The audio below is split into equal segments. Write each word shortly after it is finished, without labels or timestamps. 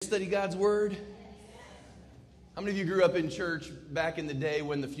study God's Word? How many of you grew up in church back in the day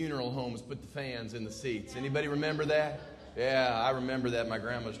when the funeral homes put the fans in the seats? Anybody remember that? Yeah, I remember that at my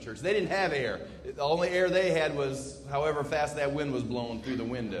grandma's church. They didn't have air. The only air they had was however fast that wind was blowing through the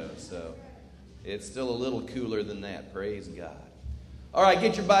windows. So it's still a little cooler than that. Praise God. All right,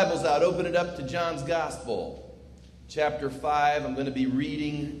 get your Bibles out. Open it up to John's Gospel, chapter 5. I'm going to be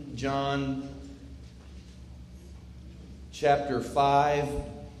reading John chapter 5,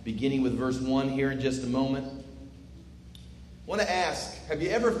 beginning with verse 1 here in just a moment. I want to ask, have you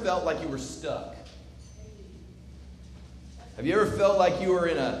ever felt like you were stuck? Have you ever felt like you were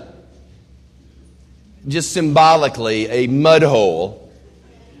in just symbolically, a mud hole,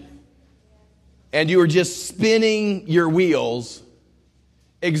 and you were just spinning your wheels,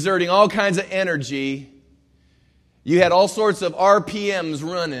 exerting all kinds of energy? You had all sorts of RPMs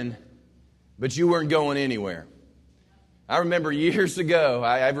running, but you weren't going anywhere. I remember years ago,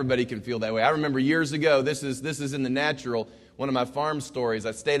 everybody can feel that way. I remember years ago, this is in the natural, one of my farm stories.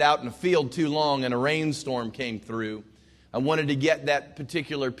 I stayed out in a field too long and a rainstorm came through. I wanted to get that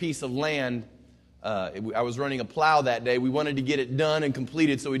particular piece of land. I was running a plow that day. We wanted to get it done and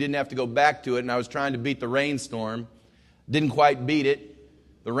completed so we didn't have to go back to it, and I was trying to beat the rainstorm. Didn't quite beat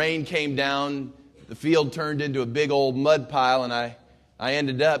it. The rain came down. The field turned into a big old mud pile, and I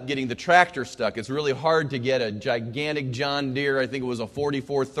ended up getting the tractor stuck. It's really hard to get a gigantic John Deere, I think it was a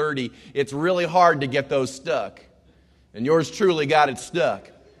 4430. It's really hard to get those stuck. And yours truly got it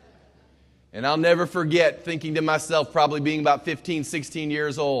stuck. And I'll never forget thinking to myself, probably being about 15, 16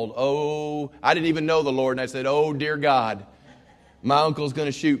 years old, oh, I didn't even know the Lord, and I said, oh, dear God, my uncle's going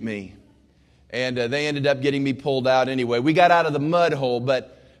to shoot me. And they ended up getting me pulled out anyway. We got out of the mud hole,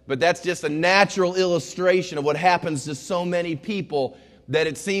 but that's just a natural illustration of what happens to so many people, that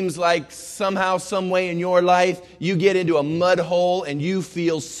it seems like somehow, some way in your life, you get into a mud hole and you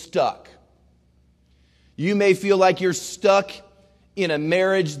feel stuck. You may feel like you're stuck in a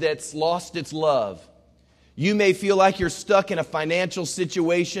marriage that's lost its love. You may feel like you're stuck in a financial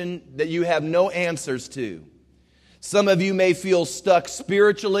situation that you have no answers to. Some of you may feel stuck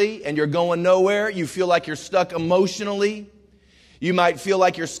spiritually and you're going nowhere. You feel like you're stuck emotionally. You might feel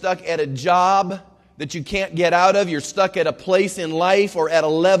like you're stuck at a job that you can't get out of. You're stuck at a place in life or at a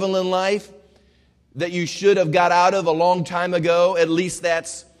level in life that you should have got out of a long time ago. At least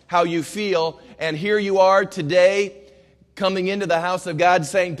that's how you feel. And here you are today, coming into the house of God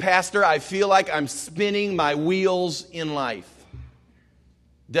saying, Pastor, I feel like I'm spinning my wheels in life.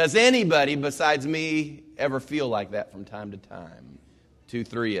 Does anybody besides me ever feel like that from time to time? 2,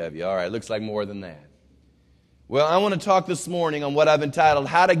 3 of you. All right, looks like more than that. Well, I want to talk this morning on what I've entitled,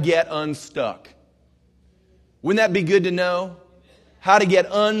 How to Get Unstuck. Wouldn't that be good to know? How to get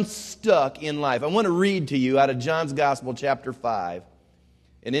unstuck in life. I want to read to you out of John's Gospel, chapter 5.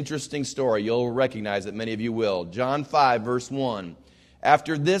 An interesting story. You'll recognize it. Many of you will. John 5, verse 1.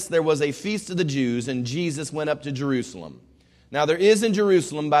 After this, there was a feast of the Jews, and Jesus went up to Jerusalem. Now there is in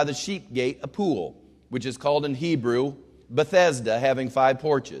Jerusalem by the sheep gate a pool, which is called in Hebrew Bethesda, having 5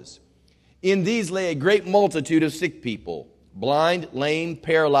 porches. In these lay a great multitude of sick people, blind, lame,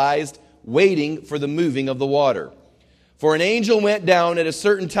 paralyzed, waiting for the moving of the water. For an angel went down at a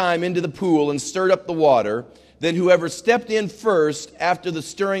certain time into the pool and stirred up the water. Then whoever stepped in first after the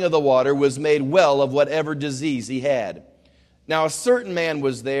stirring of the water was made well of whatever disease he had. Now a certain man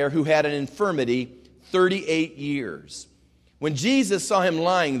was there who had an infirmity 38 years. When Jesus saw him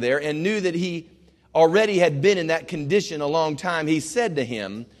lying there and knew that he already had been in that condition a long time, he said to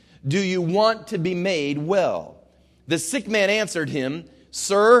him, Do you want to be made well? The sick man answered him,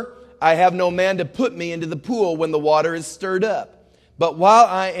 Sir, I have no man to put me into the pool when the water is stirred up. But while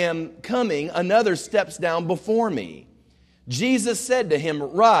I am coming, another steps down before me. Jesus said to him,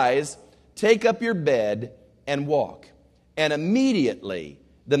 Rise, take up your bed, and walk. And immediately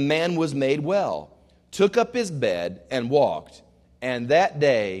the man was made well, took up his bed, and walked. And that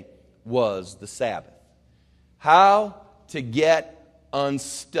day was the Sabbath. How to get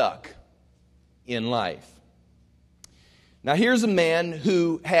unstuck in life. Now here's a man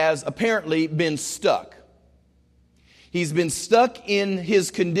who has apparently been stuck. He's been stuck in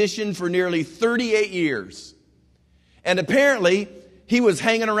his condition for nearly 38 years. And apparently, he was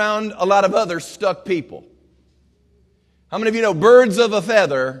hanging around a lot of other stuck people. How many of you know birds of a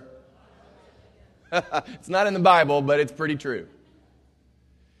feather? It's not in the Bible, but it's pretty true.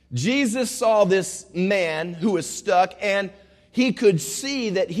 Jesus saw this man who was stuck, and he could see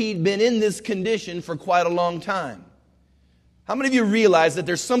that he'd been in this condition for quite a long time. How many of you realize that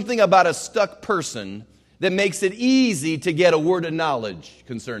there's something about a stuck person that makes it easy to get a word of knowledge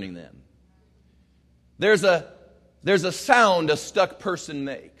concerning them? There's a There's a sound a stuck person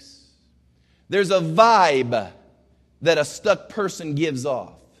makes. There's a vibe that a stuck person gives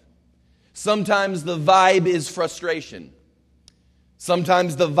off. Sometimes the vibe is frustration.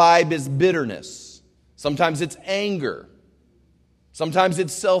 Sometimes the vibe is bitterness. Sometimes it's anger. Sometimes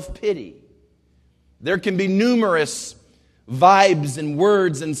it's self-pity. There can be numerous vibes and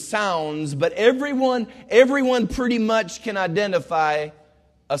words and sounds, but everyone pretty much can identify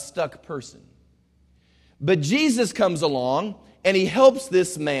a stuck person. But Jesus comes along and he helps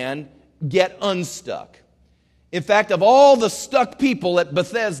this man get unstuck. In fact, of all the stuck people at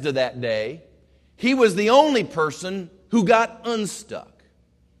Bethesda that day, he was the only person who got unstuck.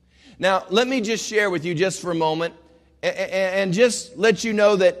 Now, let me just share with you just for a moment and just let you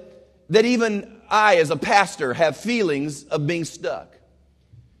know that even I, as a pastor, have feelings of being stuck.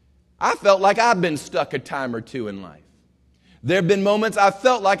 I felt like I've been stuck a time or two in life. There have been moments I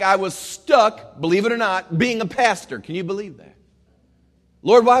felt like I was stuck, believe it or not, being a pastor. Can you believe that?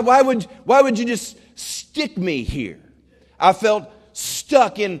 Lord, why would you just stick me here? I felt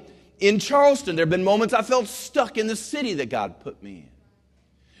stuck in Charleston. There have been moments I felt stuck in the city that God put me in.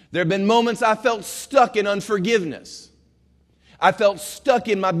 There have been moments I felt stuck in unforgiveness. I felt stuck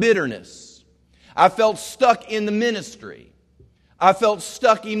in my bitterness. I felt stuck in the ministry. I felt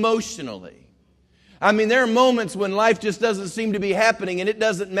stuck emotionally. I mean, there are moments when life just doesn't seem to be happening, and it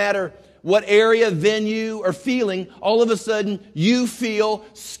doesn't matter what area, venue, or feeling, all of a sudden you feel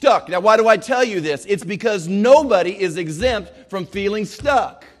stuck. Now, why do I tell you this? It's because nobody is exempt from feeling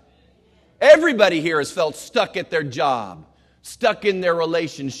stuck. Everybody here has felt stuck at their job, stuck in their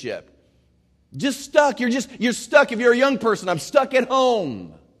relationship. Just stuck. You're stuck if you're a young person. I'm stuck at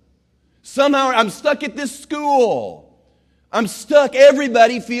home. Somehow I'm stuck at this school. I'm stuck.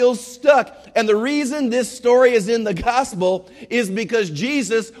 Everybody feels stuck. And the reason this story is in the gospel is because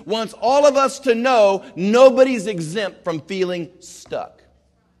Jesus wants all of us to know nobody's exempt from feeling stuck.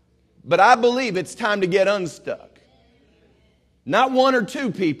 But I believe it's time to get unstuck. Not one or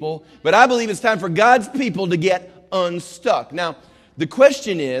two people, but I believe it's time for God's people to get unstuck. Now, the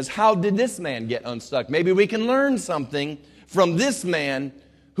question is, how did this man get unstuck? Maybe we can learn something from this man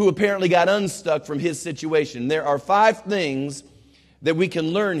who apparently got unstuck from his situation. There are 5 things that we can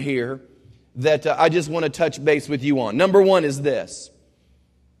learn here that I just want to touch base with you on. Number 1 is this.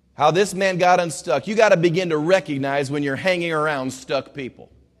 How this man got unstuck. You got to begin to recognize when you're hanging around stuck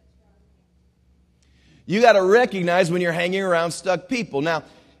people. You got to recognize when you're hanging around stuck people. Now,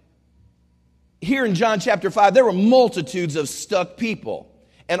 here in John chapter 5, there were multitudes of stuck people.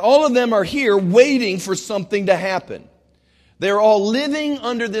 And all of them are here waiting for something to happen. They're all living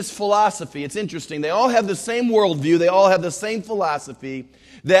under this philosophy. It's interesting. They all have the same worldview. They all have the same philosophy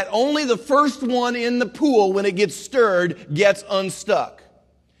that only the first one in the pool, when it gets stirred, gets unstuck.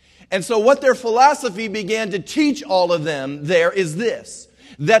 And so what their philosophy began to teach all of them there is this,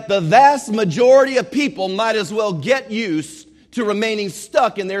 that the vast majority of people might as well get used to remaining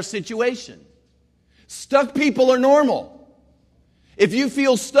stuck in their situation. Stuck people are normal. If you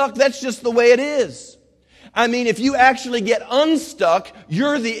feel stuck, that's just the way it is. I mean, if you actually get unstuck,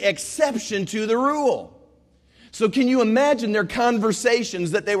 you're the exception to the rule. So can you imagine their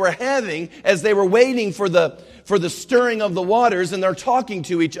conversations that they were having as they were waiting for the stirring of the waters, and they're talking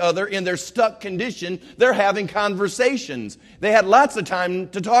to each other in their stuck condition? They're having conversations. They had lots of time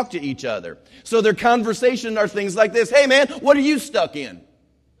to talk to each other. So their conversations are things like this. Hey man, what are you stuck in?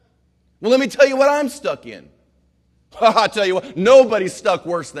 Well, let me tell you what I'm stuck in. I'll tell you what, nobody's stuck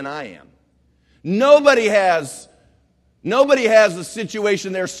worse than I am. Nobody has a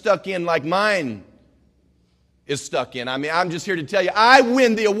situation they're stuck in like mine is stuck in. I mean, I'm just here to tell you, I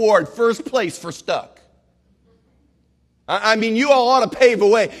win the award, first place for stuck. I mean, you all ought to pave the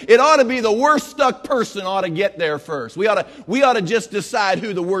way. It ought to be the worst stuck person ought to get there first. We ought to just decide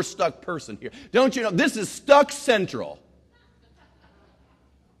who the worst stuck person here. Don't you know, this is Stuck Central.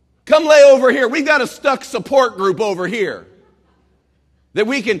 Come lay over here. We've got a stuck support group over here that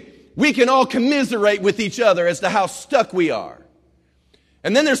we can all commiserate with each other as to how stuck we are.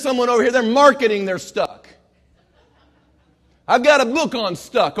 And then there's someone over here, they're marketing their stuck. I've got a book on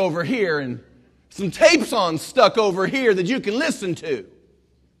stuck over here and some tapes on stuck over here that you can listen to.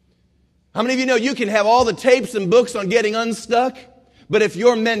 How many of you know you can have all the tapes and books on getting unstuck? But if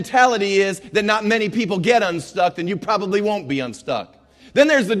your mentality is that not many people get unstuck, then you probably won't be unstuck. Then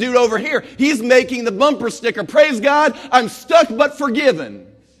there's the dude over here. He's making the bumper sticker. Praise God, I'm stuck but forgiven.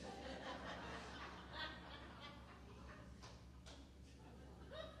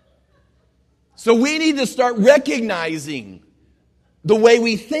 So we need to start recognizing the way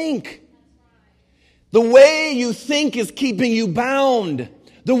we think. The way you think is keeping you bound.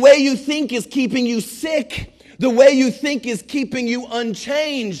 The way you think is keeping you sick. The way you think is keeping you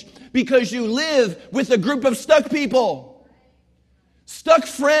unchanged because you live with a group of stuck people. Stuck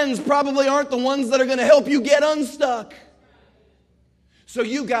friends probably aren't the ones that are going to help you get unstuck. So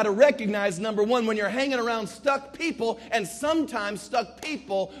you got to recognize, number one, when you're hanging around stuck people, and sometimes stuck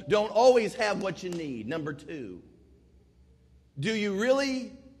people don't always have what you need. Number two, do you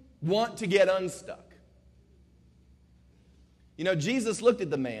really want to get unstuck? You know, Jesus looked at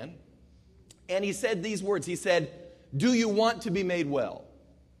the man and he said these words. He said, do you want to be made well?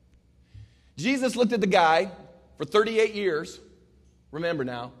 Jesus looked at the guy for 38 years, remember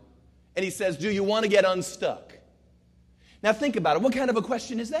now, and he says, do you want to get unstuck? Now think about it. What kind of a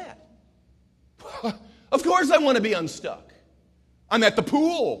question is that? Of course I want to be unstuck. I'm at the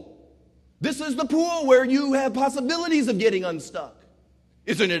pool. This is the pool where you have possibilities of getting unstuck.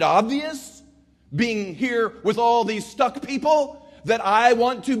 Isn't it obvious, being here with all these stuck people, that I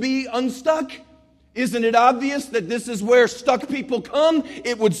want to be unstuck? Isn't it obvious that this is where stuck people come?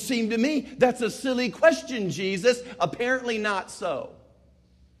 It would seem to me that's a silly question, Jesus. Apparently not so.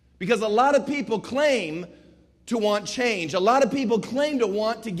 Because a lot of people claim to want change. A lot of people claim to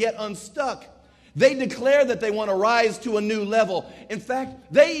want to get unstuck. They declare that they want to rise to a new level. In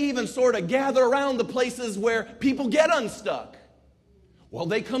fact, they even sort of gather around the places where people get unstuck. Well,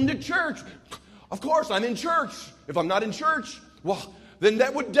 they come to church. Of course, I'm in church. If I'm not in church, well, then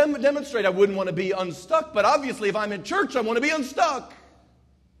that would demonstrate I wouldn't want to be unstuck. But obviously, if I'm in church, I want to be unstuck.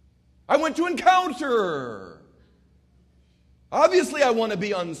 I went to Encounter. Obviously, I want to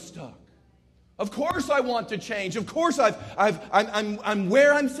be unstuck. Of course I want to change. Of course I'm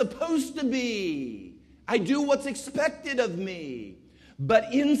where I'm supposed to be. I do what's expected of me.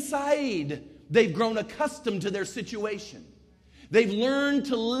 But inside, they've grown accustomed to their situation. They've learned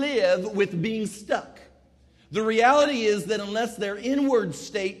to live with being stuck. The reality is that unless their inward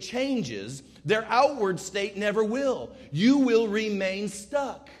state changes, their outward state never will. You will remain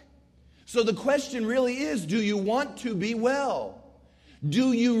stuck. So the question really is, do you want to be well?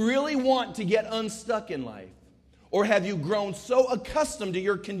 Do you really want to get unstuck in life? Or have you grown so accustomed to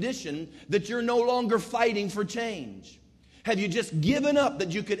your condition that you're no longer fighting for change? Have you just given up that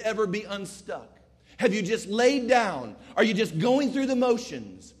you could ever be unstuck? Have you just laid down? Are you just going through the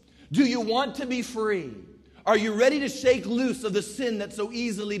motions? Do you want to be free? Are you ready to shake loose of the sin that so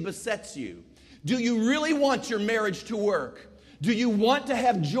easily besets you? Do you really want your marriage to work? Do you want to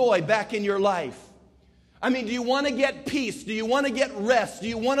have joy back in your life? I mean, do you want to get peace? Do you want to get rest? Do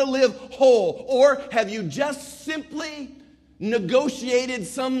you want to live whole? Or have you just simply negotiated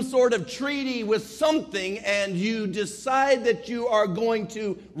some sort of treaty with something and you decide that you are going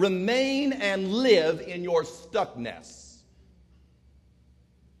to remain and live in your stuckness?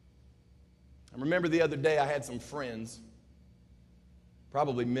 I remember the other day I had some friends,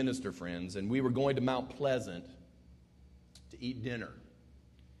 probably minister friends, and we were going to Mount Pleasant to eat dinner.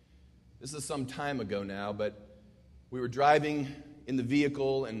 This is some time ago now, but we were driving in the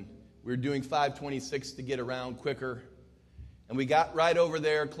vehicle and we were doing 526 to get around quicker. And we got right over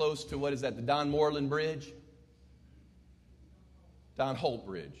there close to, what is that, the Don Moreland Bridge? Don Holt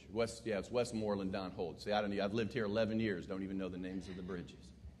Bridge. It's Westmoreland, Don Holt. See, I've lived here 11 years, don't even know the names of the bridges.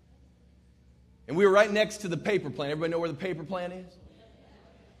 And we were right next to the paper plant. Everybody know where the paper plant is?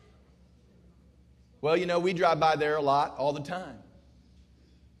 Well, you know, we drive by there a lot, all the time.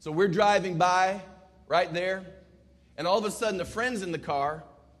 So we're driving by right there, and all of a sudden the friends in the car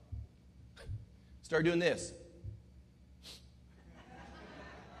start doing this.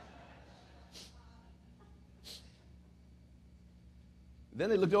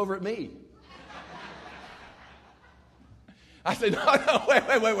 Then they looked over at me. I said, no,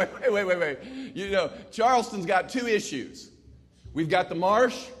 wait. You know, Charleston's got two issues. We've got the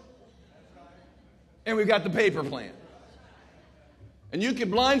marsh, and we've got the paper plant. And you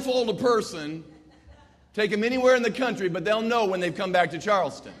can blindfold a person, take them anywhere in the country, but they'll know when they've come back to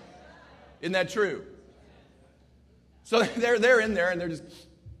Charleston. Isn't that true? So they're in there, and they're just,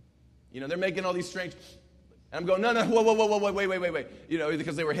 you know, they're making all these strange... And I'm going, no, whoa, wait. You know,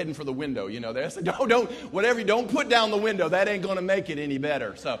 because they were heading for the window, you know. They said, don't put down the window. That ain't going to make it any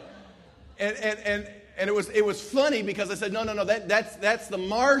better. So, and it was funny because I said, no, that's the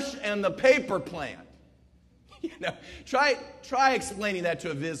marsh and the paper plant. You know, try explaining that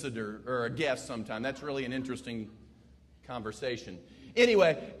to a visitor or a guest sometime. That's really an interesting conversation.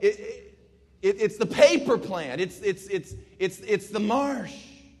 Anyway, it's the paper plant. It's the marsh.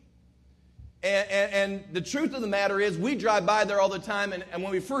 And the truth of the matter is, we drive by there all the time. And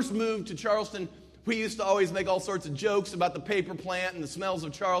when we first moved to Charleston, we used to always make all sorts of jokes about the paper plant and the smells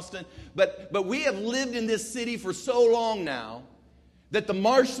of Charleston. But we have lived in this city for so long now that the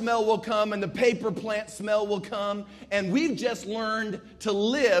marsh smell will come and the paper plant smell will come, and we've just learned to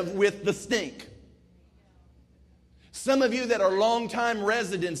live with the stink. Some of you that are longtime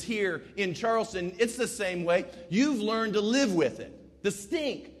residents here in Charleston, it's the same way. You've learned to live with it. The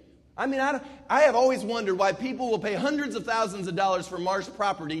stink. I mean, I have always wondered why people will pay hundreds of thousands of dollars for marsh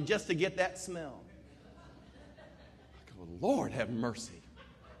property just to get that smell. I go, Lord, have mercy.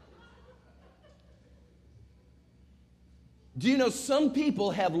 Do you know some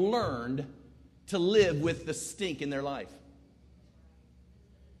people have learned to live with the stink in their life?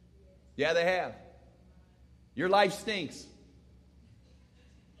 Yeah, they have. Your life stinks.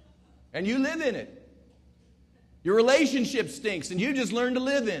 And you live in it. Your relationship stinks, and you just learn to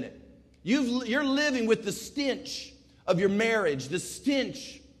live in it. You're living with the stench of your marriage, the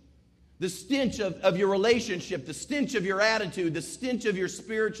stench of your relationship, the stench of your attitude, the stench of your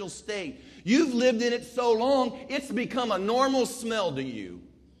spiritual state. You've lived in it so long, it's become a normal smell to you.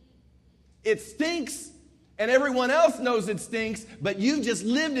 It stinks, and everyone else knows it stinks, but you've just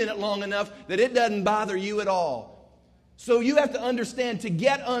lived in it long enough that it doesn't bother you at all. So you have to understand, to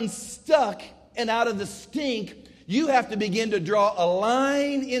get unstuck and out of the stink, you have to begin to draw a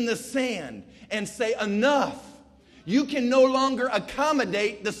line in the sand and say, enough. You can no longer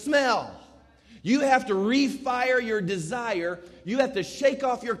accommodate the smell. You have to refire your desire. You have to shake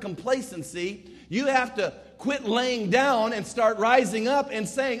off your complacency. You have to quit laying down and start rising up and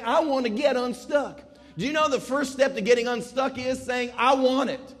saying, I want to get unstuck. Do you know the first step to getting unstuck is saying, I want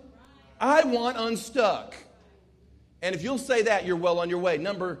it. I want unstuck. And if you'll say that, you're well on your way.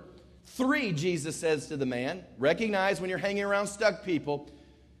 Number 3, Jesus says to the man, recognize when you're hanging around stuck people,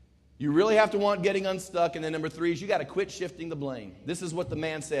 you really have to want getting unstuck. And then number 3 is you got to quit shifting the blame. This is what the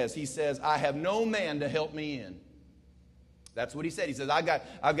man says. He says, I have no man to help me in. That's what he said. He says, I've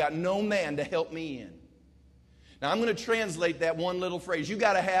got no man to help me in. Now I'm going to translate that one little phrase. You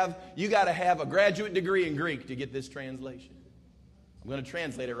got to have a graduate degree in Greek to get this translation. I'm going to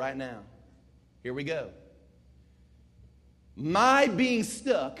translate it right now. Here we go. My being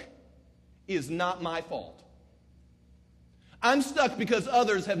stuck is not my fault. I'm stuck because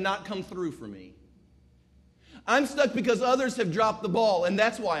others have not come through for me. I'm stuck because others have dropped the ball, and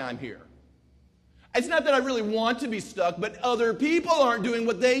that's why I'm here. It's not that I really want to be stuck, but other people aren't doing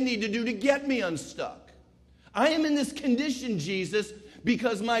what they need to do to get me unstuck. I am in this condition, Jesus,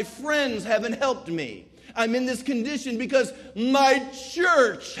 because my friends haven't helped me. I'm in this condition because my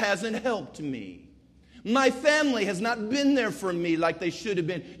church hasn't helped me. My family has not been there for me like they should have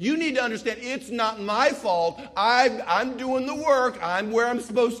been. You need to understand, it's not my fault. I'm doing the work. I'm where I'm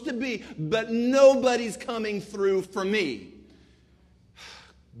supposed to be. But nobody's coming through for me.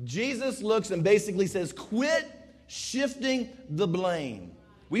 Jesus looks and basically says, quit shifting the blame.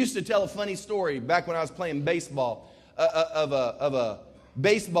 We used to tell a funny story back when I was playing baseball of a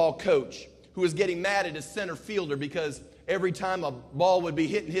baseball coach who was getting mad at his center fielder because every time a ball would be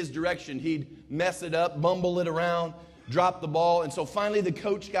hit in his direction, he'd mess it up, bumble it around, drop the ball. And so finally the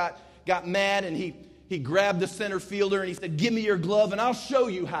coach got mad, and he grabbed the center fielder and he said, give me your glove and I'll show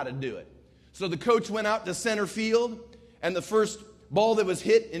you how to do it. So the coach went out to center field, and the first ball that was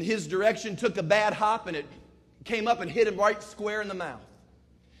hit in his direction took a bad hop, and it came up and hit him right square in the mouth.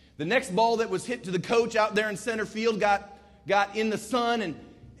 The next ball that was hit to the coach out there in center field got in the sun,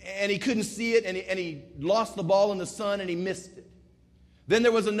 and he couldn't see it, and he lost the ball in the sun, and he missed it. Then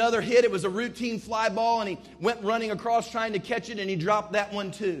there was another hit. It was a routine fly ball, and he went running across trying to catch it, and he dropped that one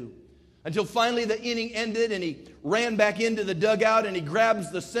too. Until finally the inning ended, and he ran back into the dugout, and he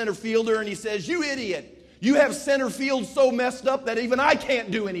grabs the center fielder, and he says, you idiot, you have center field so messed up that even I can't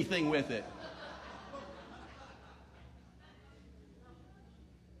do anything with it.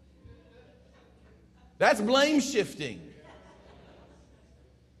 That's blame shifting.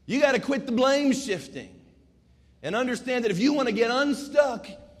 You got to quit the blame shifting and understand that if you want to get unstuck,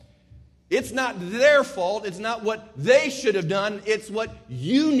 it's not their fault. It's not what they should have done. It's what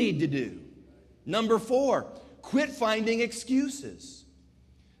you need to do. Number 4, quit finding excuses.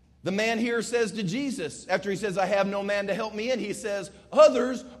 The man here says to Jesus, after he says, I have no man to help me in, he says,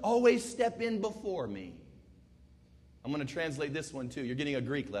 others always step in before me. I'm going to translate this one too. You're getting a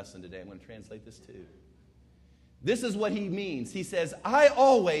Greek lesson today. I'm going to translate this too. This is what he means. He says, I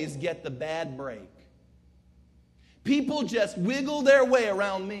always get the bad break. People just wiggle their way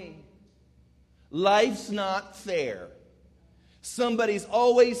around me. Life's not fair. Somebody's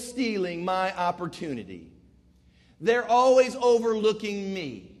always stealing my opportunity. They're always overlooking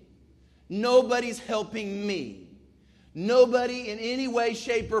me. Nobody's helping me. Nobody in any way,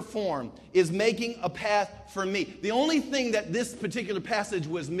 shape, or form is making a path for me. The only thing that this particular passage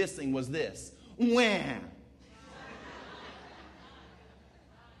was missing was this. Wham!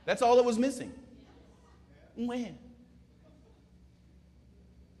 That's all that was missing. Man.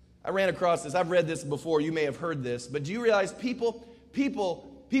 I ran across this. I've read this before. You may have heard this. But do you realize people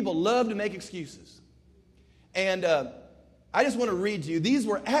love to make excuses? And I just want to read to you. These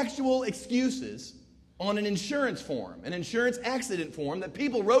were actual excuses on an insurance form, an insurance accident form that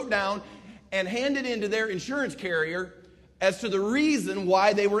people wrote down and handed into their insurance carrier as to the reason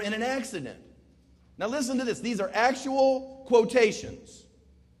why they were in an accident. Now listen to this. These are actual quotations.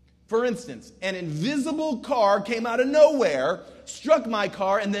 For instance, an invisible car came out of nowhere, struck my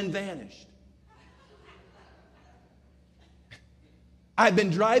car, and then vanished. I've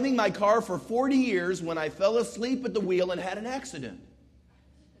been driving my car for 40 years when I fell asleep at the wheel and had an accident.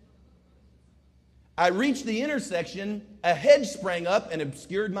 I reached the intersection, a hedge sprang up and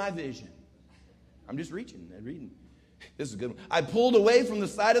obscured my vision. I'm just reading. This is a good one. I pulled away from the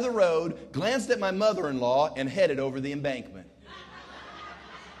side of the road, glanced at my mother-in-law, and headed over the embankment.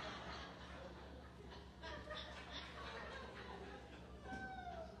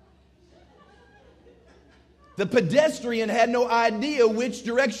 The pedestrian had no idea which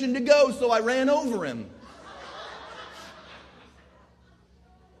direction to go, so I ran over him.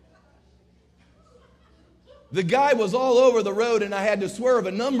 The guy was all over the road, and I had to swerve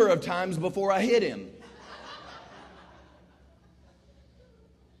a number of times before I hit him.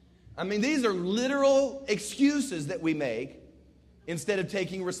 I mean, these are literal excuses that we make instead of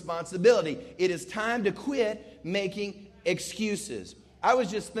taking responsibility. It is time to quit making excuses. I was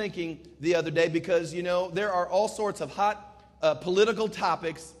just thinking the other day because, you know, there are all sorts of hot political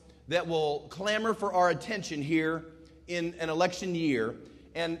topics that will clamor for our attention here in an election year.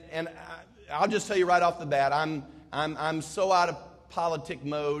 And I'll just tell you right off the bat, I'm so out of politic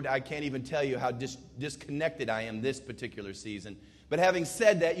mode, I can't even tell you how disconnected I am this particular season. But having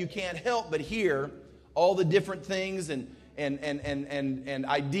said that, you can't help but hear all the different things and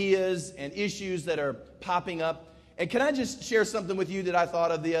ideas and issues that are popping up. And can I just share something with you that I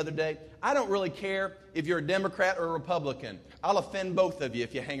thought of the other day? I don't really care if you're a Democrat or a Republican. I'll offend both of you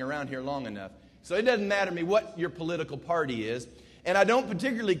if you hang around here long enough. So it doesn't matter to me what your political party is. And I don't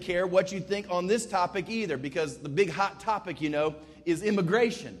particularly care what you think on this topic either, because the big hot topic, you know, is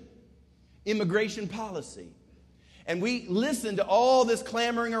immigration policy. And we listen to all this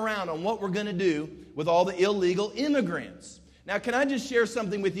clamoring around on what we're going to do with all the illegal immigrants. Now, can I just share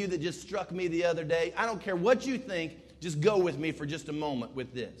something with you that just struck me the other day? I don't care what you think, just go with me for just a moment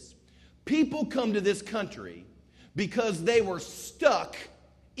with this. People come to this country because they were stuck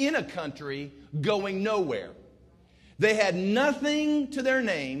in a country going nowhere. They had nothing to their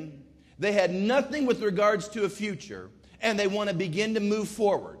name, they had nothing with regards to a future, and they want to begin to move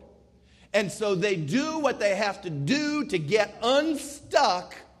forward. And so they do what they have to do to get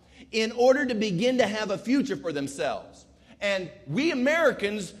unstuck in order to begin to have a future for themselves. And we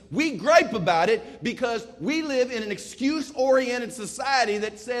Americans, we gripe about it because we live in an excuse-oriented society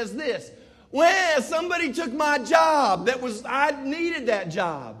that says this: well, somebody took my job. I needed that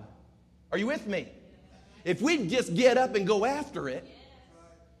job. Are you with me? If we'd just get up and go after it,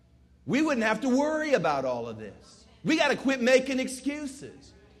 we wouldn't have to worry about all of this. We got to quit making excuses.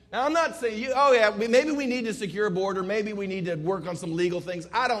 Now, I'm not saying, maybe we need to secure a border. Maybe we need to work on some legal things.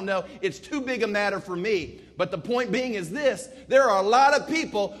 I don't know. It's too big a matter for me. But the point being is this: there are a lot of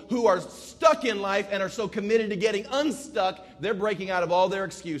people who are stuck in life and are so committed to getting unstuck, they're breaking out of all their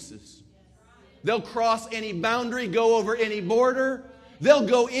excuses. They'll cross any boundary, go over any border. They'll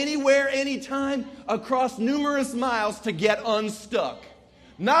go anywhere, anytime, across numerous miles to get unstuck.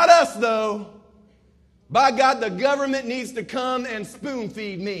 Not us, though. By God, the government needs to come and spoon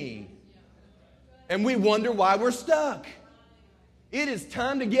feed me. And we wonder why we're stuck. It is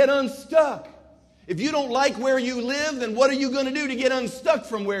time to get unstuck. If you don't like where you live, then what are you going to do to get unstuck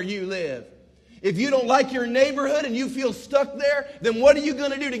from where you live? If you don't like your neighborhood and you feel stuck there, then what are you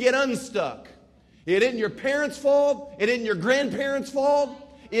going to do to get unstuck? It isn't your parents' fault. It isn't your grandparents' fault.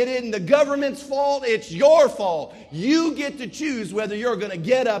 It isn't the government's fault. It's your fault. You get to choose whether you're going to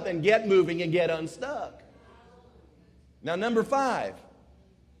get up and get moving and get unstuck. Now, number 5,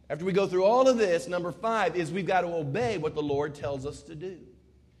 after we go through all of this, number 5 is we've got to obey what the Lord tells us to do.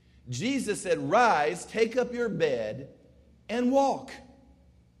 Jesus said, "Rise, take up your bed, and walk."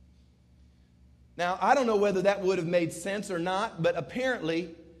 Now, I don't know whether that would have made sense or not, but apparently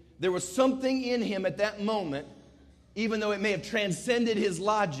there was something in him at that moment, even though it may have transcended his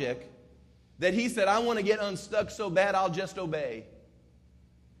logic, that he said, "I want to get unstuck so bad, I'll just obey."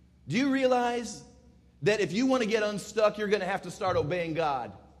 Do you realize that if you want to get unstuck, you're going to have to start obeying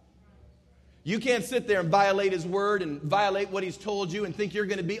God? You can't sit there and violate His word and violate what He's told you and think you're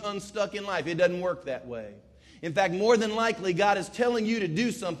going to be unstuck in life. It doesn't work that way. In fact, more than likely, God is telling you to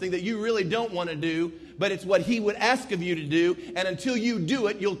do something that you really don't want to do, but it's what He would ask of you to do, and until you do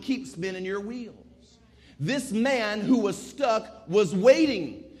it, you'll keep spinning your wheels. This man who was stuck was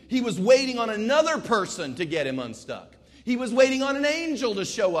waiting. He was waiting on another person to get him unstuck. He was waiting on an angel to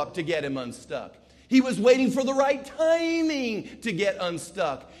show up to get him unstuck. He was waiting for the right timing to get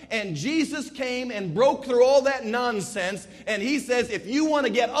unstuck. And Jesus came and broke through all that nonsense, and He says, if you want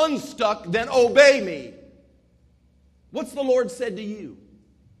to get unstuck, then obey me. What's the Lord said to you?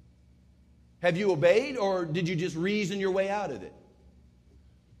 Have you obeyed, or did you just reason your way out of it?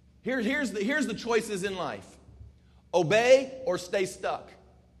 Here's the choices in life. Obey or stay stuck.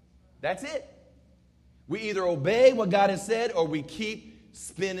 That's it. We either obey what God has said or we keep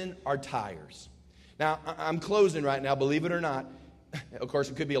spinning our tires. Now, I'm closing right now, believe it or not. Of course,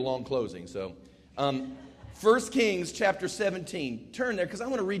 it could be a long closing. So, 1 Kings chapter 17. Turn there because I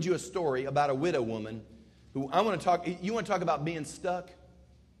want to read you a story about a widow woman who I want to talk. You want to talk about being stuck?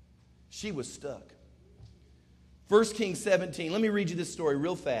 She was stuck. 1 Kings 17. Let me read you this story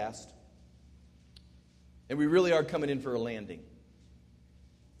real fast. And we really are coming in for a landing.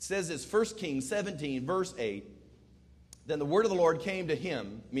 It says this, 1 Kings 17, verse 8. Then the word of the Lord came to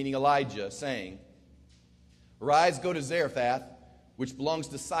him, meaning Elijah, saying, Arise, go to Zarephath, which belongs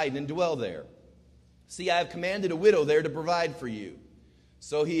to Sidon, and dwell there. See, I have commanded a widow there to provide for you.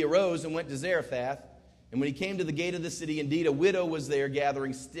 So he arose and went to Zarephath. And when he came to the gate of the city, indeed, a widow was there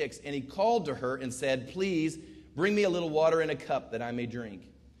gathering sticks. And he called to her and said, Please, bring me a little water in a cup that I may drink.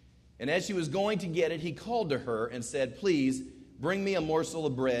 And as she was going to get it, he called to her and said, Please, bring me a morsel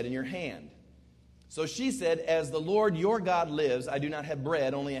of bread in your hand. So she said, As the Lord your God lives, I do not have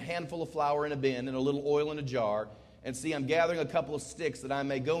bread, only a handful of flour in a bin and a little oil in a jar. And see, I'm gathering a couple of sticks that I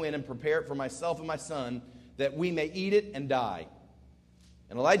may go in and prepare it for myself and my son, that we may eat it and die.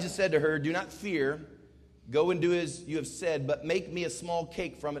 And Elijah said to her, Do not fear. Go and do as you have said, but make me a small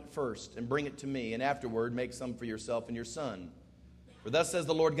cake from it first, and bring it to me, and afterward make some for yourself and your son. For thus says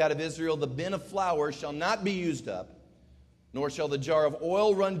the Lord God of Israel, the bin of flour shall not be used up, nor shall the jar of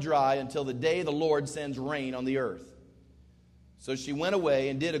oil run dry until the day the Lord sends rain on the earth. So she went away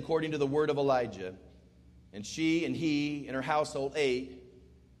and did according to the word of Elijah, and she and he and her household ate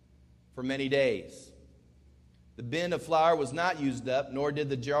for many days. The bin of flour was not used up, nor did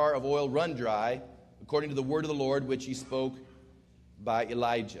the jar of oil run dry, according to the word of the Lord, which he spoke by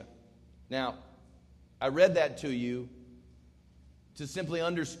Elijah. Now, I read that to you to simply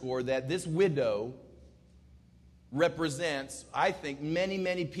underscore that this widow represents, I think, many,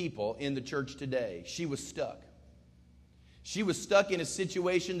 many people in the church today. She was stuck. She was stuck in a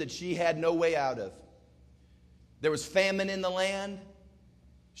situation that she had no way out of. There was famine in the land.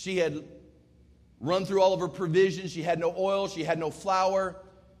 She had run through all of her provisions. She had no oil. She had no flour.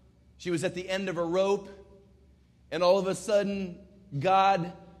 She was at the end of her rope, and all of a sudden,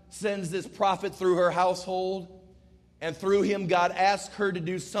 God sends this prophet through her household, and through him, God asks her to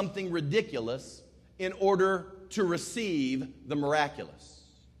do something ridiculous in order to receive the miraculous.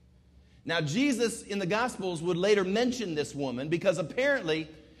 Now, Jesus in the Gospels would later mention this woman because apparently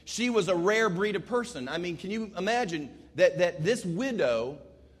she was a rare breed of person. I mean, can you imagine that this widow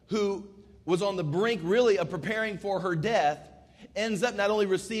who was on the brink really of preparing for her death ends up not only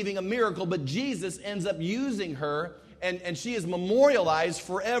receiving a miracle, but Jesus ends up using her, and she is memorialized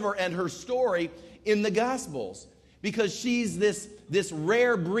forever and her story in the Gospels because she's this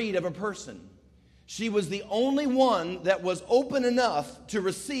rare breed of a person. She was the only one that was open enough to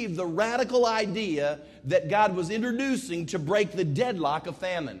receive the radical idea that God was introducing to break the deadlock of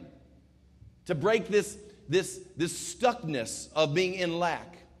famine, to break this stuckness of being in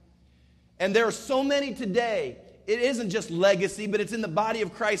lack. And there are so many today. It isn't just legacy, but it's in the body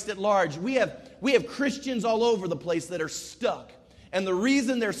of Christ at large. We have Christians all over the place that are stuck. And the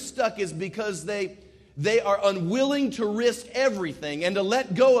reason they're stuck is because they are unwilling to risk everything and to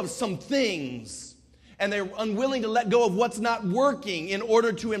let go of some things. And they're unwilling to let go of what's not working in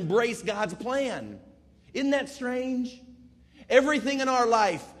order to embrace God's plan. Isn't that strange? Everything in our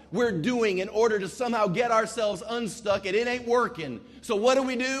life we're doing in order to somehow get ourselves unstuck, and it ain't working. So what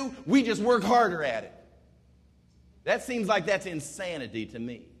do? We just work harder at it. That seems like that's insanity to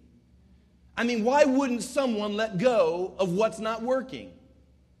me. I mean, why wouldn't someone let go of what's not working?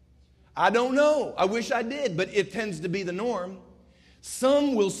 I don't know. I wish I did, but it tends to be the norm.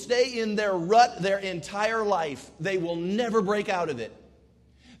 Some will stay in their rut their entire life. They will never break out of it.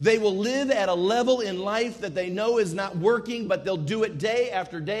 They will live at a level in life that they know is not working, but they'll do it day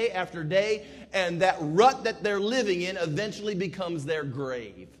after day after day, and that rut that they're living in eventually becomes their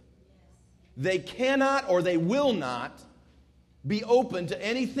grave. They cannot or they will not be open to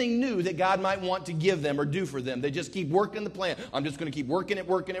anything new that God might want to give them or do for them. They just keep working the plan. I'm just going to keep working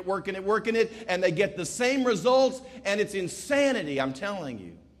it, and they get the same results, and it's insanity, I'm telling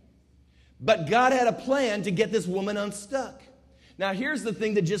you. But God had a plan to get this woman unstuck. Now, here's the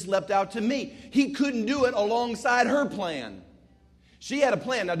thing that just leapt out to me. He couldn't do it alongside her plan. She had a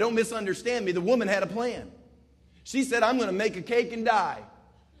plan. Now, don't misunderstand me. The woman had a plan. She said, I'm going to make a cake and die.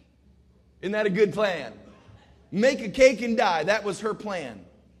 Isn't that a good plan? Make a cake and die. That was her plan.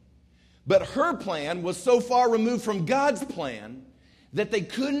 But her plan was so far removed from God's plan that they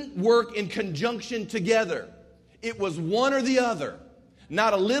couldn't work in conjunction together. It was one or the other.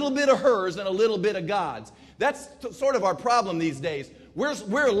 Not a little bit of hers and a little bit of God's. That's sort of our problem these days.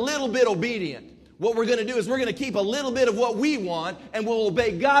 We're a little bit obedient. What we're going to do is we're going to keep a little bit of what we want and we'll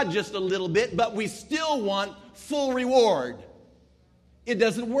obey God just a little bit, but we still want full reward. It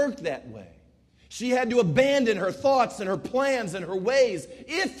doesn't work that way. She had to abandon her thoughts and her plans and her ways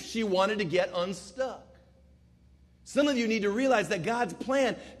if she wanted to get unstuck. Some of you need to realize that God's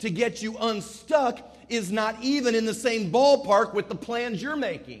plan to get you unstuck is not even in the same ballpark with the plans you're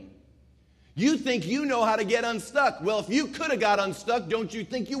making. You think you know how to get unstuck. Well, if you could have got unstuck, don't you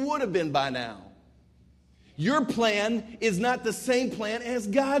think you would have been by now? Your plan is not the same plan as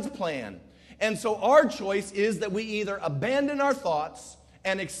God's plan. And so our choice is that we either abandon our thoughts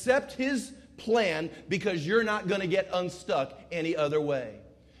and accept His plan because you're not going to get unstuck any other way.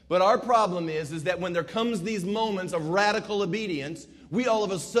 But our problem is that when there comes these moments of radical obedience, we all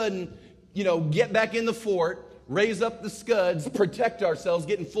of a sudden, get back in the fort, raise up the scuds, protect ourselves,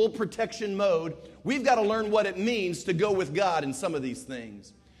 get in full protection mode. We've got to learn what it means to go with God in some of these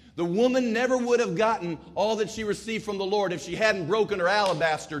things. The woman never would have gotten all that she received from the Lord if she hadn't broken her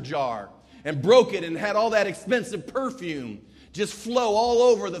alabaster jar and broke it and had all that expensive perfume just flow all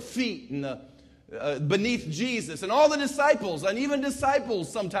over the feet and beneath Jesus. And all the disciples, and even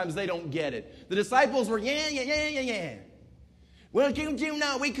disciples, sometimes they don't get it. The disciples were, yeah. Well, don't you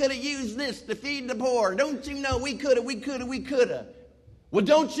know we could have used this to feed the poor? Don't you know we could have? Well,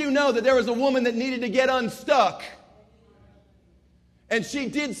 don't you know that there was a woman that needed to get unstuck? And she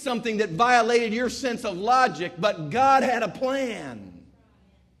did something that violated your sense of logic, but God had a plan.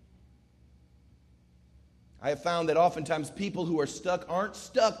 I have found that oftentimes people who are stuck aren't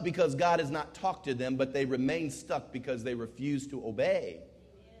stuck because God has not talked to them, but they remain stuck because they refuse to obey.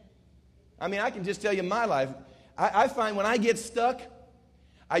 I mean, I can just tell you my life. I find when I get stuck,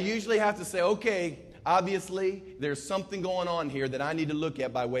 I usually have to say, okay, obviously there's something going on here that I need to look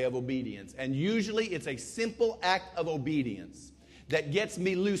at by way of obedience. And usually it's a simple act of obedience that gets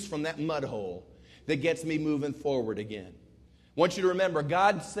me loose from that mud hole, that gets me moving forward again. I want you to remember,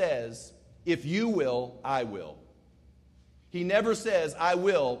 God says, if you will, I will. He never says, I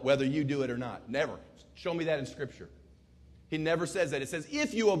will, whether you do it or not. Never. Show me that in Scripture. He never says that. It says,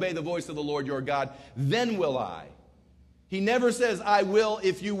 if you obey the voice of the Lord your God, then will I. He never says, I will,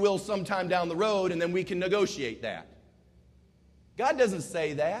 if you will, sometime down the road, and then we can negotiate that. God doesn't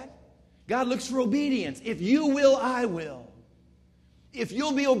say that. God looks for obedience. If you will, I will. If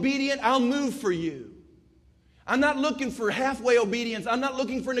you'll be obedient, I'll move for you. I'm not looking for halfway obedience. I'm not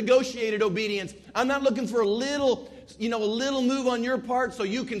looking for negotiated obedience. I'm not looking for a little move on your part so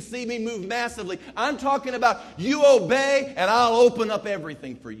you can see me move massively. I'm talking about you obey and I'll open up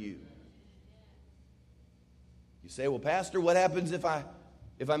everything for you. You say, well, Pastor, what happens if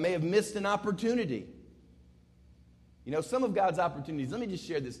I may have missed an opportunity? Some of God's opportunities, let me just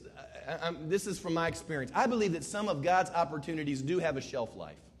share this. This is from my experience. I believe that some of God's opportunities do have a shelf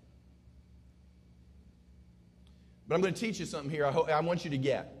life. But I'm going to teach you something here I want you to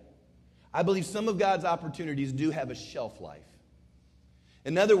get. I believe some of God's opportunities do have a shelf life.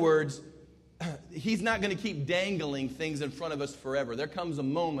 In other words, He's not going to keep dangling things in front of us forever. There comes a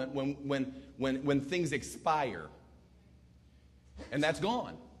moment when things expire. And that's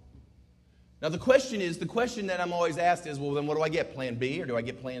gone. Now the question that I'm always asked is, well, then what do I get? Plan B, or do I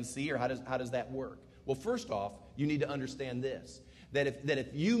get plan C, or how does that work? Well, first off, you need to understand this. That if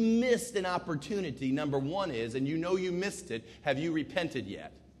you missed an opportunity, number one is, and you know you missed it, have you repented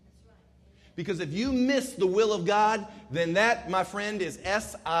yet? Because if you miss the will of God, then that, my friend, is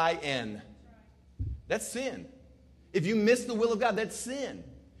S-I-N. That's sin. If you miss the will of God, that's sin.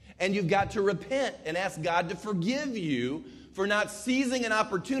 And you've got to repent and ask God to forgive you for not seizing an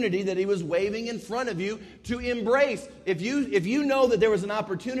opportunity that He was waving in front of you to embrace. If you know that there was an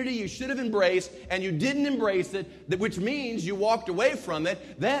opportunity you should have embraced and you didn't embrace it, which means you walked away from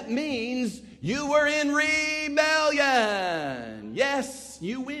it, that means you were in rebellion. Yes,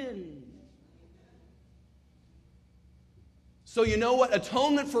 you win. So you know what?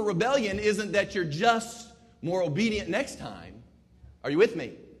 Atonement for rebellion isn't that you're just more obedient next time. Are you with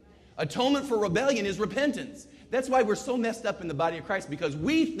me? Atonement for rebellion is repentance. That's why we're so messed up in the body of Christ, because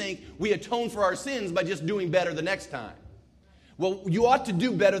we think we atone for our sins by just doing better the next time. Well, you ought to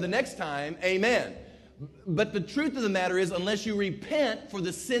do better the next time, amen. But the truth of the matter is, unless you repent for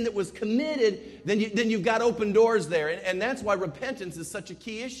the sin that was committed, then you've got open doors there. And that's why repentance is such a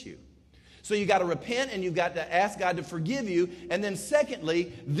key issue. So you got to repent and you've got to ask God to forgive you. And then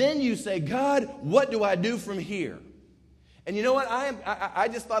secondly, then you say, God, what do I do from here? And you know what? I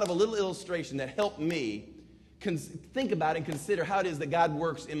just thought of a little illustration that helped me think about and consider how it is that God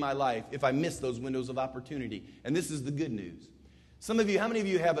works in my life if I miss those windows of opportunity. And this is the good news. Some of you, how many of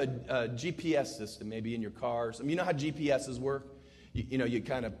you have a GPS system maybe in your cars? I mean, you know how GPSs work? You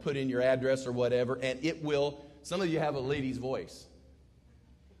kind of put in your address or whatever, and it will, some of you have a lady's voice.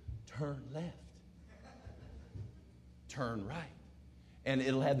 Turn left. Turn right. And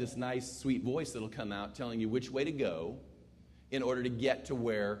it'll have this nice, sweet voice that'll come out telling you which way to go in order to get to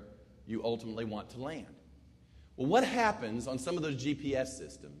where you ultimately want to land. Well, what happens on some of those GPS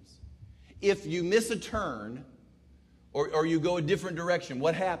systems if you miss a turn or you go a different direction?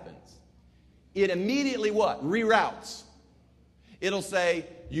 What happens? It immediately what? Reroutes. It'll say,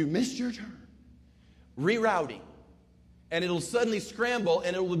 you missed your turn. Rerouting. And it'll suddenly scramble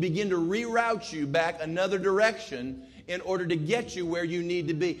and it will begin to reroute you back another direction in order to get you where you need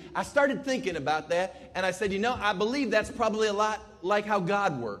to be. I started thinking about that and I said, I believe that's probably a lot like how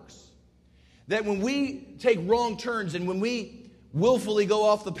God works. That when we take wrong turns and when we willfully go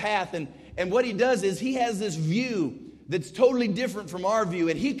off the path, and what he does is he has this view that's totally different from our view,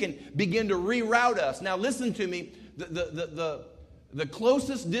 and he can begin to reroute us. Now listen to me, the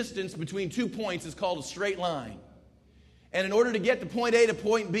closest distance between 2 points is called a straight line. And in order to get to point A to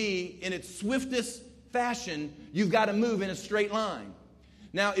point B in its swiftest fashion, you've got to move in a straight line.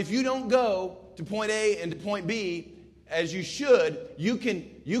 Now, if you don't go to point A and to point B as you should, you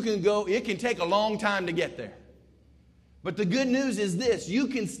can go, it can take a long time to get there. But the good news is this, you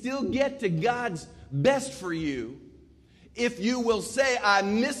can still get to God's best for you if you will say, I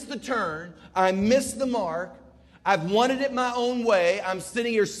missed the turn, I missed the mark, I've wanted it my own way, I'm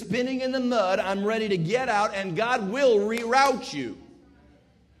sitting here spinning in the mud, I'm ready to get out, and God will reroute you.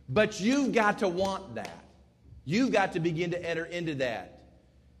 But you've got to want that. You've got to begin to enter into that.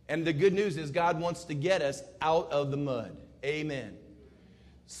 And the good news is God wants to get us out of the mud. Amen.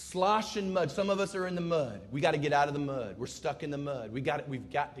 Slosh and mud. Some of us are in the mud. We got to get out of the mud. We're stuck in the mud. We've got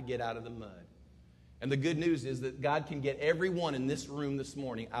to get out of the mud. And the good news is that God can get everyone in this room this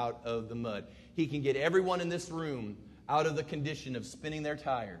morning out of the mud. He can get everyone in this room out of the condition of spinning their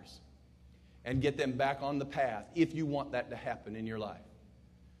tires and get them back on the path if you want that to happen in your life.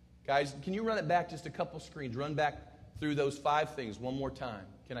 Guys, can you run it back just a couple screens? Run back through those 5 things one more time.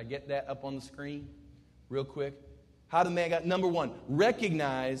 Can I get that up on the screen real quick? How to man God. Number 1,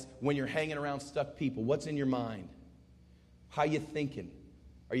 recognize when you're hanging around stuck people. What's in your mind? How you thinking?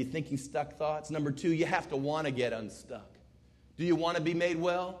 Are you thinking stuck thoughts? Number 2, you have to want to get unstuck. Do you want to be made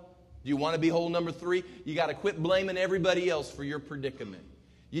well? Do you want to be whole? Number 3, you got to quit blaming everybody else for your predicament.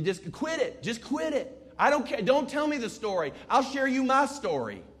 You just quit it. Just quit it. I don't care. Don't tell me the story. I'll share you my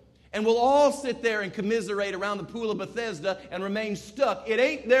story. And we'll all sit there and commiserate around the pool of Bethesda and remain stuck. It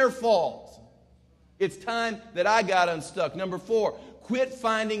ain't their fault. It's time that I got unstuck. Number 4, quit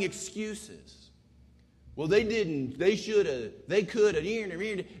finding excuses. Well, they didn't. They should have. They could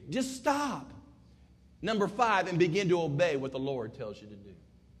have. Just stop. Number 5, and begin to obey what the Lord tells you to do.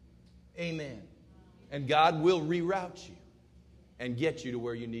 Amen. And God will reroute you and get you to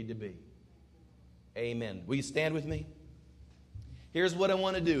where you need to be. Amen. Will you stand with me? Here's what I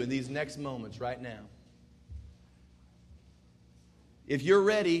want to do in these next moments right now. If you're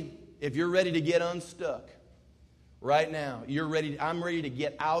ready to get unstuck right now, I'm ready to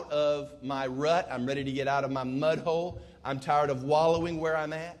get out of my rut. I'm ready to get out of my mud hole. I'm tired of wallowing where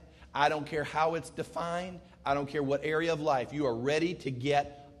I'm at. I don't care how it's defined. I don't care what area of life. You are ready to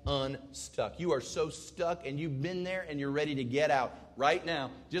get unstuck. You are so stuck and you've been there and you're ready to get out right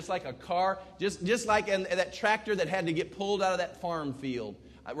now. Just like a car, just like that tractor that had to get pulled out of that farm field.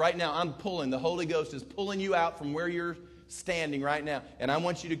 Right now I'm pulling. The Holy Ghost is pulling you out from where you're standing right now. And I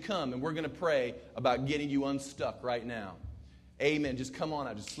want you to come and we're going to pray about getting you unstuck right now. Amen. Just come on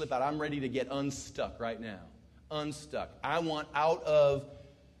out. Just slip out. I'm ready to get unstuck right now. Unstuck. I want out of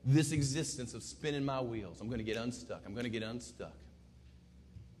this existence of spinning my wheels. I'm going to get unstuck. I'm going to get unstuck.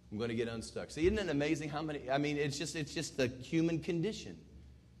 I'm going to get unstuck. See, isn't it amazing how many, it's just the human condition.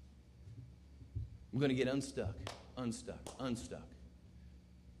 I'm going to get unstuck.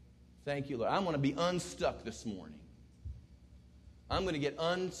 Thank you, Lord. I want to be unstuck this morning. I'm going to get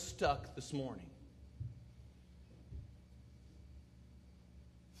unstuck this morning.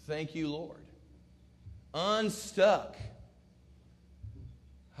 Thank you, Lord. Unstuck.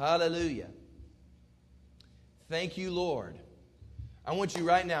 Hallelujah. Thank you, Lord. I want you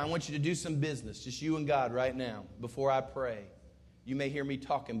right now, I want you to do some business, just you and God right now, before I pray. You may hear me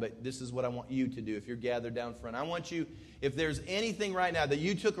talking, but this is what I want you to do if you're gathered down front. I want you, if there's anything right now that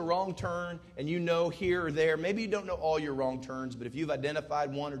you took a wrong turn and you know here or there, maybe you don't know all your wrong turns, but if you've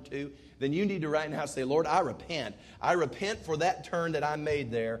identified one or two, then you need to right now say, Lord, I repent. I repent for that turn that I made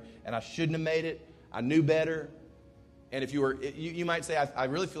there, and I shouldn't have made it. I knew better. And if you might say, I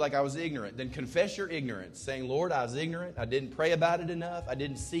really feel like I was ignorant. Then confess your ignorance, saying, Lord, I was ignorant. I didn't pray about it enough. I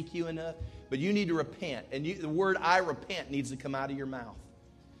didn't seek you enough. But you need to repent. And the word I repent needs to come out of your mouth.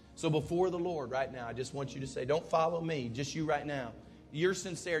 So before the Lord right now, I just want you to say, don't follow me, just you right now. Your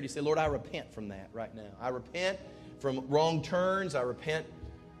sincerity, say, Lord, I repent from that right now. I repent from wrong turns. I repent,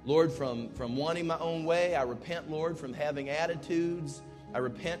 Lord, from wanting my own way. I repent, Lord, from having attitudes. I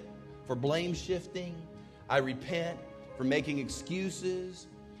repent for blame shifting. I repent for making excuses.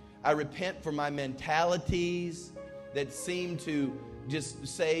 I repent for my mentalities that seem to just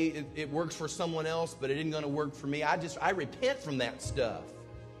say it works for someone else, but it isn't going to work for me. I repent from that stuff.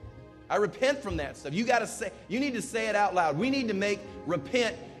 I repent from that stuff. You need to say it out loud. We need to make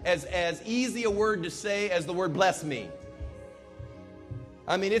repent as easy a word to say as the word bless me.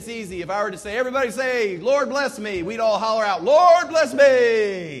 I mean, it's easy. If I were to say, everybody say, Lord bless me, we'd all holler out, Lord bless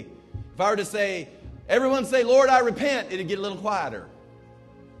me. If I were to say, everyone say, Lord, I repent, it'd get a little quieter.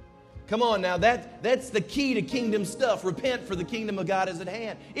 Come on now, that's the key to kingdom stuff. Repent, for the kingdom of God is at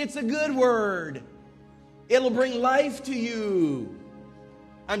hand. It's a good word. It'll bring life to you.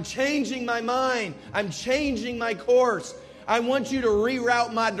 I'm changing my mind. I'm changing my course. I want you to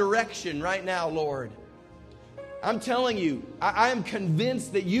reroute my direction right now, Lord. I'm telling you, I am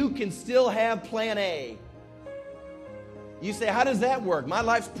convinced that you can still have plan A. You say, how does that work? My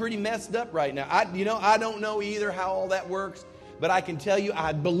life's pretty messed up right now. I don't know either how all that works, but I can tell you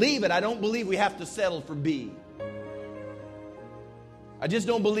I believe it. I don't believe we have to settle for B. I just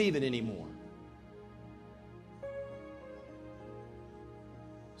don't believe it anymore.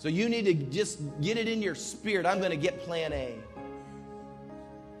 So you need to just get it in your spirit. I'm going to get plan A.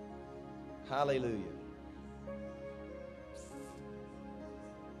 Hallelujah.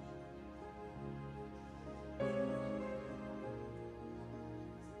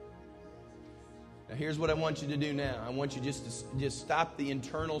 Now here's what I want you to do now. I want you just stop the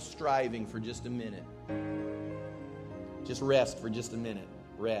internal striving for just a minute. Just rest for just a minute.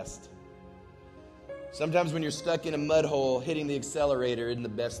 Rest. Sometimes when you're stuck in a mud hole, hitting the accelerator isn't the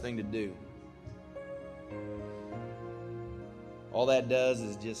best thing to do. All that does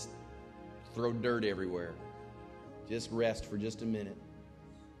is just throw dirt everywhere. Just rest for just a minute.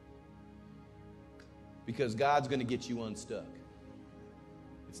 Because God's going to get you unstuck.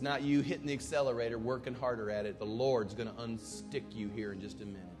 It's not you hitting the accelerator, working harder at it. The Lord's going to unstick you here in just a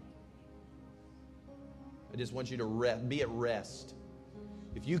minute. I just want you to be at rest.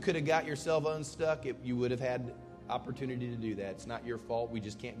 If you could have got yourself unstuck, you would have had opportunity to do that. It's not your fault. We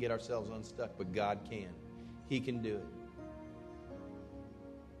just can't get ourselves unstuck, but God can. He can do it.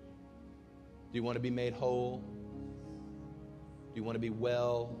 Do you want to be made whole? Do you want to be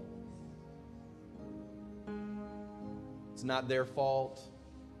well? It's not their fault.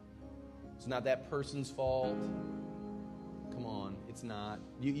 It's not that person's fault. Come on, it's not.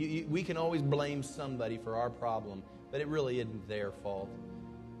 We can always blame somebody for our problem, but it really isn't their fault.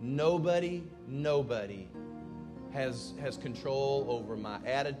 Nobody has control over my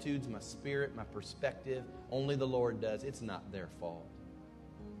attitudes, my spirit, my perspective. Only the Lord does. It's not their fault.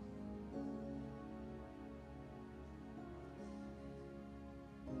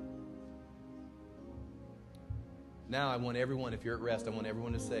 Now I want everyone, if you're at rest, I want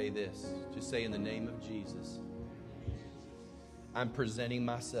everyone to say this. Just say, in the name of Jesus, I'm presenting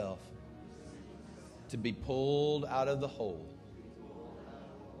myself to be pulled out of the hole,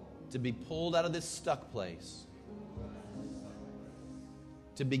 to be pulled out of this stuck place,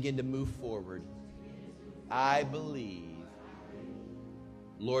 to begin to move forward. I believe,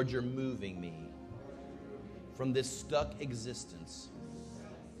 Lord, you're moving me from this stuck existence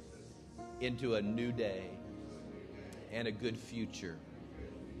into a new day and a good future.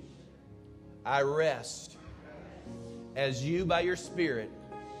 I rest as you, by your Spirit,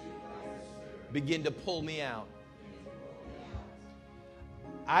 begin to pull me out.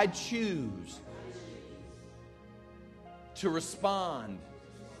 I choose to respond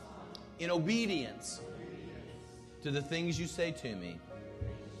in obedience to the things you say to me.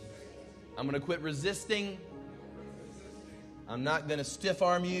 I'm going to quit resisting. I'm not going to stiff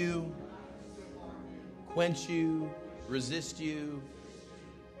arm you, quench you, resist you.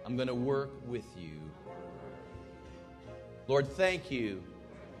 I'm I'm going to work with you. Lord, thank you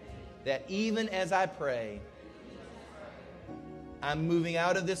that even as I pray, I'm moving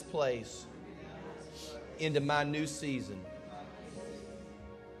out of this place into my new season.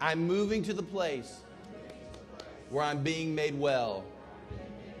 I'm moving to the place where I'm being made well.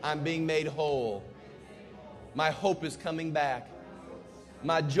 I'm being made whole. My hope is coming back.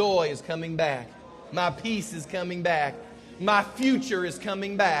 My joy is coming back. My peace is coming back. My future is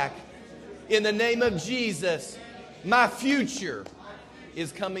coming back. In the name of Jesus, my future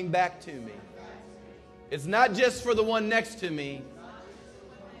is coming back to me. It's not just for the one next to me.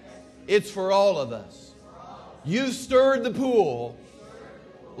 It's for all of us. You stirred the pool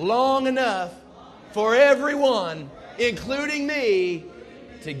long enough for everyone, including me,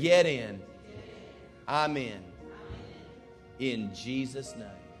 to get in. I'm in Jesus' name.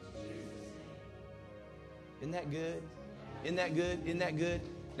 Isn't that good? Isn't that good? Isn't that good?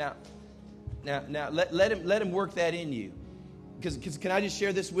 Now, let him work that in you. Because can I just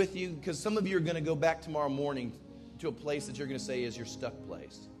share this with you? Because some of you are going to go back tomorrow morning to a place that you're going to say is your stuck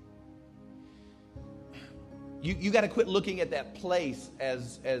place. You got to quit looking at that place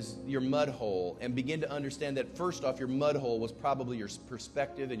as your mud hole and begin to understand that first off, your mud hole was probably your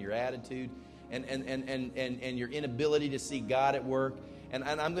perspective and your attitude and your inability to see God at work. And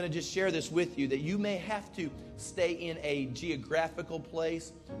I'm going to just share this with you, that you may have to stay in a geographical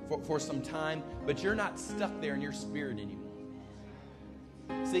place for some time, but you're not stuck there in your spirit anymore.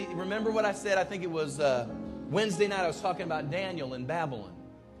 See, remember what I said? I think it was Wednesday night I was talking about Daniel in Babylon.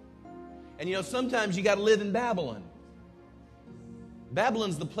 And you know, sometimes you got to live in Babylon.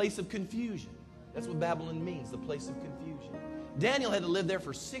 Babylon's the place of confusion. That's what Babylon means, the place of confusion. Daniel had to live there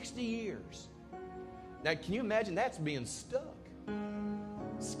for 60 years. Now, can you imagine that's being stuck?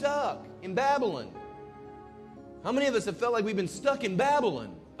 Stuck in Babylon. How many of us have felt like we've been stuck in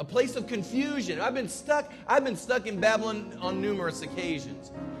Babylon? A place of confusion. I've been stuck in Babylon on numerous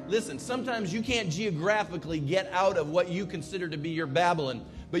occasions. Listen, sometimes you can't geographically get out of what you consider to be your Babylon,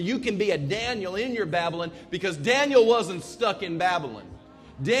 but you can be a Daniel in your Babylon, because Daniel wasn't stuck in Babylon.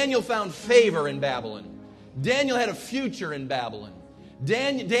 Daniel found favor in Babylon. Daniel had a future in Babylon.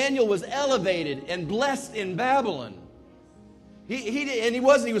 Daniel was elevated and blessed in Babylon. He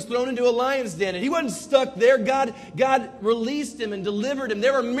was thrown into a lion's den, and he wasn't stuck there. God released him and delivered him.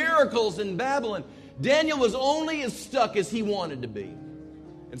 There were miracles in Babylon. Daniel was only as stuck as he wanted to be.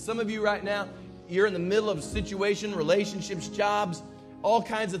 And some of you right now, you're in the middle of a situation, relationships, jobs, all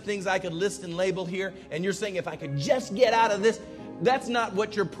kinds of things I could list and label here, and you're saying, if I could just get out of this. That's not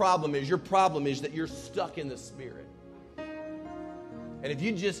what your problem is. Your problem is that you're stuck in the Spirit. And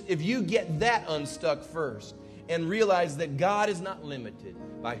if you get that unstuck first, and realize that God is not limited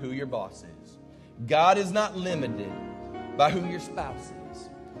by who your boss is. God is not limited by who your spouse is.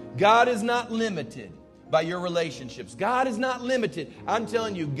 God is not limited by your relationships. God is not limited. I'm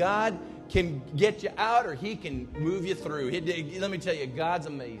telling you, God can get you out, or He can move you through. Let me tell you, God's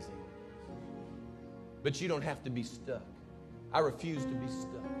amazing. But you don't have to be stuck. I refuse to be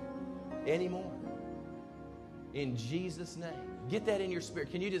stuck anymore. In Jesus' name. Get that in your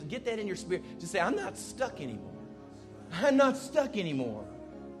spirit. Can you just get that in your spirit? Just say, I'm not stuck anymore. I'm not stuck anymore.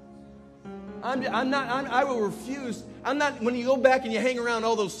 I will refuse. When you go back and you hang around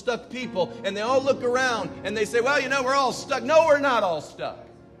all those stuck people and they all look around and they say, well, you know, we're all stuck. No, we're not all stuck.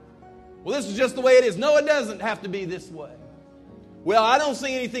 Well, this is just the way it is. No, it doesn't have to be this way. Well, I don't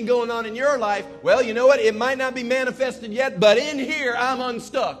see anything going on in your life. Well, you know what? It might not be manifested yet, but in here, I'm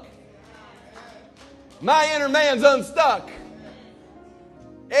unstuck. My inner man's unstuck.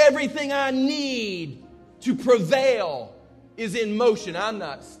 Everything I need to prevail is in motion. I'm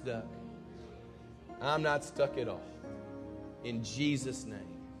not stuck. I'm not stuck at all. In Jesus' name.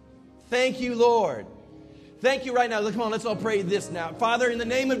 Thank you, Lord. Thank you right now. Come on, let's all pray this now. Father, in the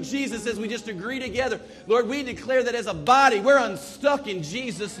name of Jesus, as we just agree together, Lord, we declare that as a body, we're unstuck in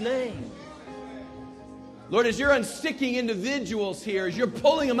Jesus' name. Lord, as you're unsticking individuals here, as you're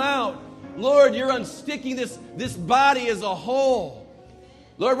pulling them out, Lord, you're unsticking this body as a whole.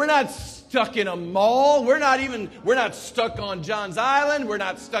 Lord, we're not stuck in a mall. We're not stuck on Johns Island. We're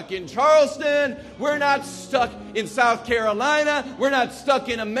not stuck in Charleston. We're not stuck in South Carolina. We're not stuck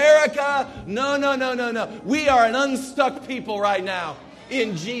in America. No. We are an unstuck people right now.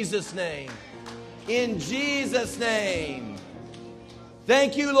 In Jesus' name. In Jesus' name.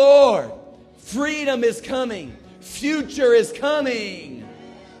 Thank you, Lord. Freedom is coming. Future is coming.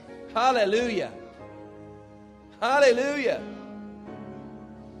 Hallelujah. Hallelujah.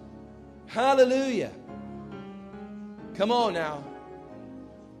 Hallelujah. Come on now.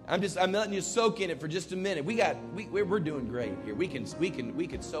 I'm letting you soak in it for just a minute. We're doing great here. We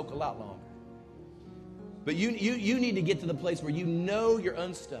could soak a lot longer. But you need to get to the place where you know you're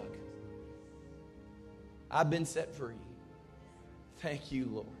unstuck. I've been set free. Thank you,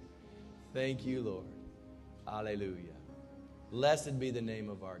 Lord. Thank you, Lord. Hallelujah. Blessed be the name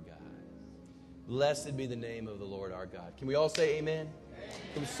of our God. Blessed be the name of the Lord our God. Can we all say amen?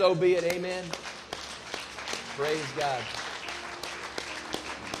 Amen. So be it. Amen. Praise God.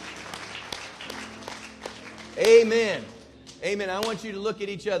 Amen. Amen. I want you to look at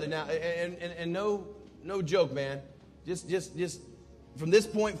each other now, and no joke, man. Just from this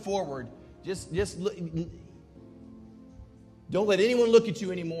point forward, just look. Don't let anyone look at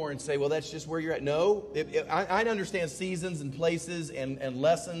you anymore and say, well, that's just where you're at. No, I understand seasons and places and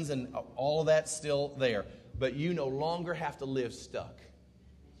lessons and all of that's still there. But you no longer have to live stuck.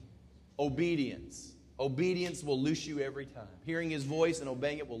 Obedience. Obedience will loose you every time. Hearing His voice and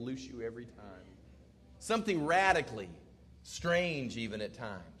obeying it will loose you every time. Something radically strange even at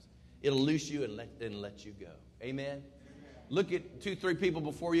times. It'll loose you and let you go. Amen? Look at 2, 3 people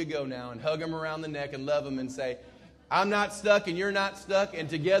before you go now and hug them around the neck and love them and say, I'm not stuck and you're not stuck, and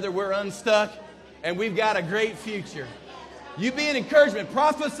together we're unstuck, and we've got a great future. You be an encouragement.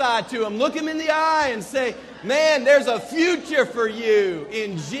 Prophesy to them. Look them in the eye and say, man, there's a future for you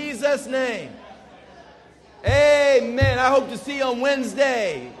in Jesus' name. Amen. I hope to see you on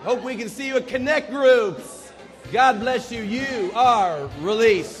Wednesday. Hope we can see you at Connect Groups. God bless you. You are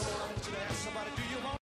released.